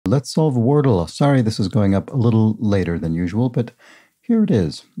let's solve Wordle. Sorry this is going up a little later than usual, but here it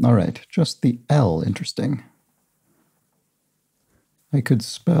is. All right, just the L, interesting. I could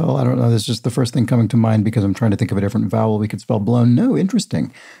spell, I don't know, this is just the first thing coming to mind because I'm trying to think of a different vowel. We could spell blown. No,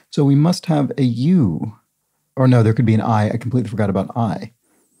 interesting. So we must have a U. Or no, there could be an I. I completely forgot about I.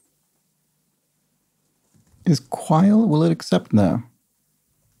 Is quile, will it accept? No.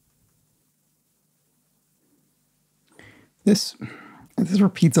 This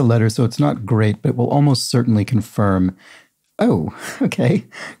repeats a letter, so it's not great, but will almost certainly confirm. Oh, okay,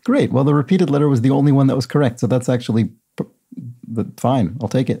 great. Well, the repeated letter was the only one that was correct, so that's actually fine. I'll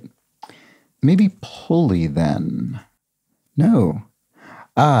take it. Maybe pulley then. No.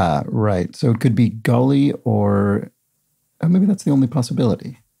 Ah, right. So it could be gully or maybe that's the only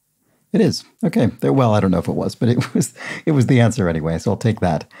possibility. It is. Okay. Well, I don't know if it was, but it was the answer anyway, so I'll take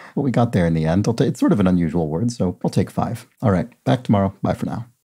that. Well, we got there in the end. It's sort of an unusual word, so I'll take 5. All right. Back tomorrow. Bye for now.